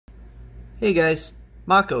Hey guys,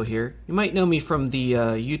 Mako here. You might know me from the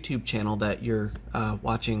YouTube channel that you're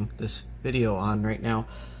watching this video on right now.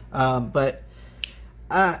 But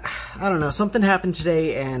I don't know, something happened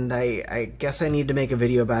today and I guess I need to make a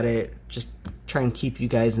video about it, just try and keep you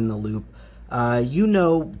guys in the loop. You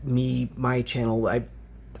know me, my channel,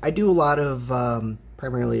 I do a lot of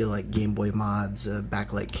primarily like Game Boy mods,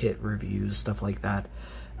 backlight kit reviews, stuff like that.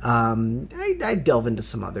 I delve into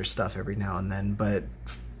some other stuff every now and then, but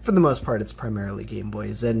for the most part, it's primarily Game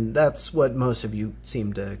Boys, and that's what most of you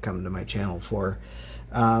seem to come to my channel for.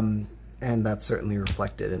 And that's certainly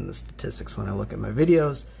reflected in the statistics when I look at my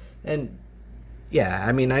videos. And yeah,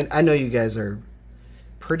 I mean, I know you guys are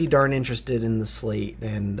pretty darn interested in the slate,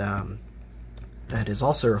 and that is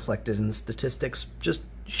also reflected in the statistics, just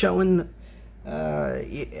showing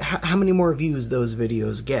how many more views those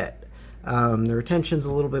videos get. The retention's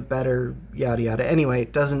a little bit better, yada yada. Anyway,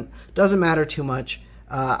 it doesn't matter too much.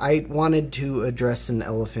 I wanted to address an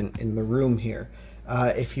elephant in the room here.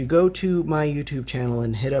 If you go to my YouTube channel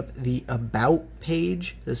and hit up the About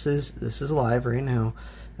page, this is live right now.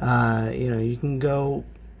 You know, you can go,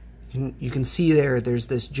 you can see there's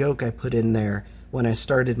this joke I put in there when I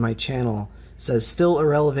started my channel. It says, still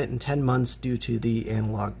irrelevant in 10 months due to the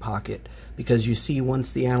Analog Pocket. Because you see,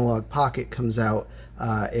 once the Analog Pocket comes out,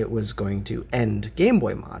 it was going to end Game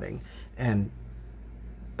Boy modding. And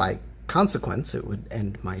by consequence, it would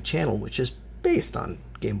end my channel, which is based on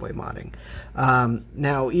Game Boy modding.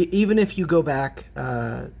 Now, even if you go back,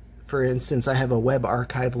 for instance, I have a web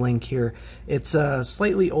archive link here. It's a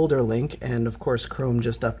slightly older link, and of course Chrome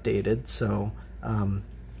just updated, so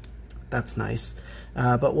that's nice.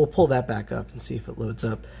 But we'll pull that back up and see if it loads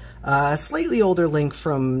up. A slightly older link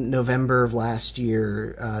from November of last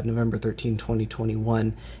year, November 13,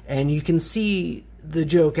 2021, and you can see the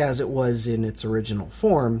joke as it was in its original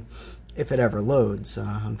form, if it ever loads.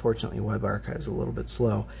 Unfortunately, Web Archive's a little bit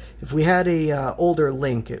slow. If we had a older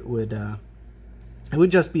link, it would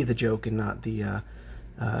just be the joke and not the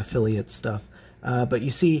affiliate stuff. But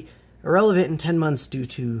you see, irrelevant in 10 months due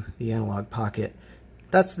to the Analog Pocket.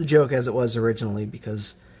 That's the joke as it was originally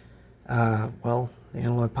because, well, the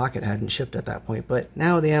Analog Pocket hadn't shipped at that point. But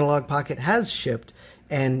now the Analog Pocket has shipped,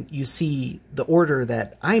 and you see the order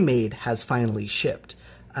that I made has finally shipped.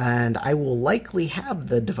 And I will likely have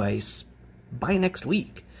the device by next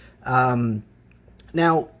week.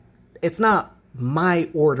 Now, it's not my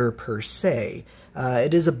order per se.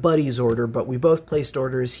 It is a buddy's order, but we both placed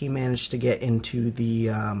orders. He managed to get into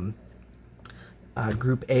the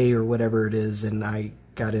Group A or whatever it is, and I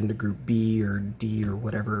got into Group B or D or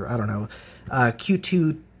whatever. I don't know.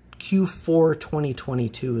 Q4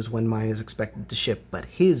 2022 is when mine is expected to ship, but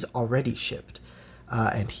his already shipped,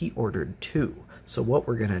 and he ordered 2. So what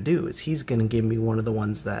we're going to do is he's going to give me one of the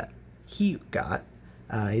ones that he got.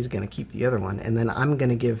 He's going to keep the other one, and then I'm going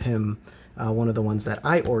to give him one of the ones that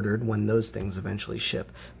I ordered when those things eventually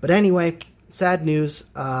ship. But anyway, sad news,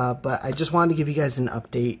 but I just wanted to give you guys an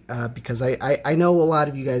update because I know a lot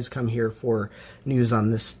of you guys come here for news on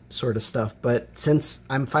this sort of stuff, but since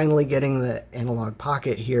I'm finally getting the Analog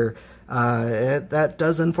Pocket here, that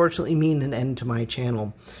does unfortunately mean an end to my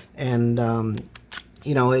channel. And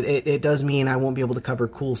you know, it does mean I won't be able to cover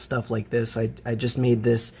cool stuff like this. I just made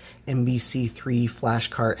this MBC3 flash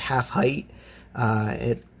cart half height.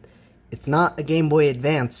 It's not a Game Boy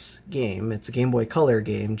Advance game. It's a Game Boy Color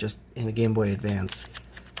game, just in a Game Boy Advance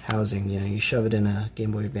housing. You know, you shove it in a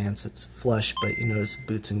Game Boy Advance, it's flush, but you notice it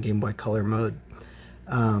boots in Game Boy Color mode.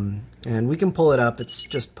 And we can pull it up. It's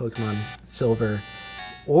just Pokemon Silver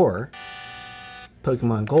or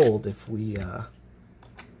Pokemon Gold if we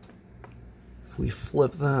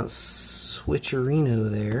flip that switcherino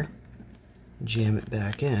there, jam it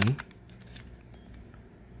back in.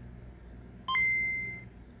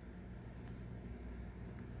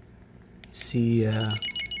 See, now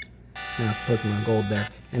it's Pokemon Gold there.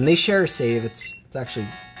 And they share a save. It's actually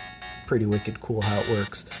pretty wicked cool how it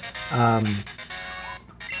works.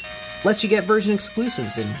 Lets you get version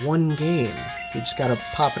exclusives in one game. You just gotta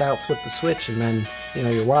pop it out, flip the switch, and then, you know,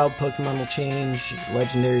 your wild Pokemon will change, your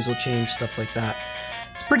legendaries will change, stuff like that.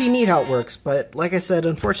 It's pretty neat how it works, but like I said,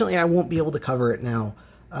 unfortunately I won't be able to cover it now,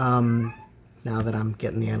 now that I'm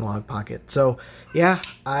getting the Analog Pocket. So, yeah,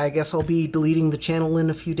 I guess I'll be deleting the channel in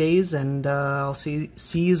a few days, and I'll see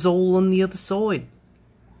you all on the other side.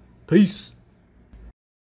 Peace!